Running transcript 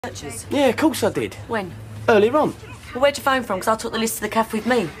Churches? Yeah, of course I did. When? Earlier on. Well, where'd you phone from? Because I took the list to the cafe with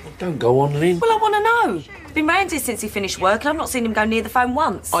me. Don't go on, Lynne. Well, I want to know. He's been round here since he finished work and I've not seen him go near the phone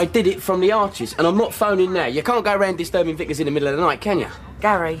once. I did it from the Arches, and I'm not phoning now. You can't go round disturbing vicars in the middle of the night, can you?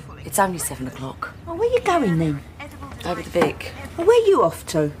 Gary, it's only 7 o'clock. Oh, where you going then? Over the Vic. Well, where you off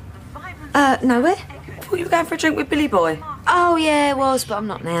to? Nowhere. I thought you were going for a drink with Billy Boy. Oh, yeah, it was, but I'm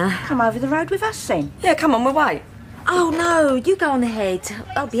not now. Come over the road with us then. Yeah, come on, we'll wait. Oh, no, you go on ahead.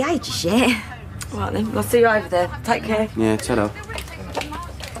 I'll be ages yet. Right then, I'll see you over there. Take care. Yeah, ta-da.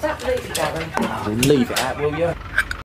 I don't believe you, Gary. Leave it out, will you?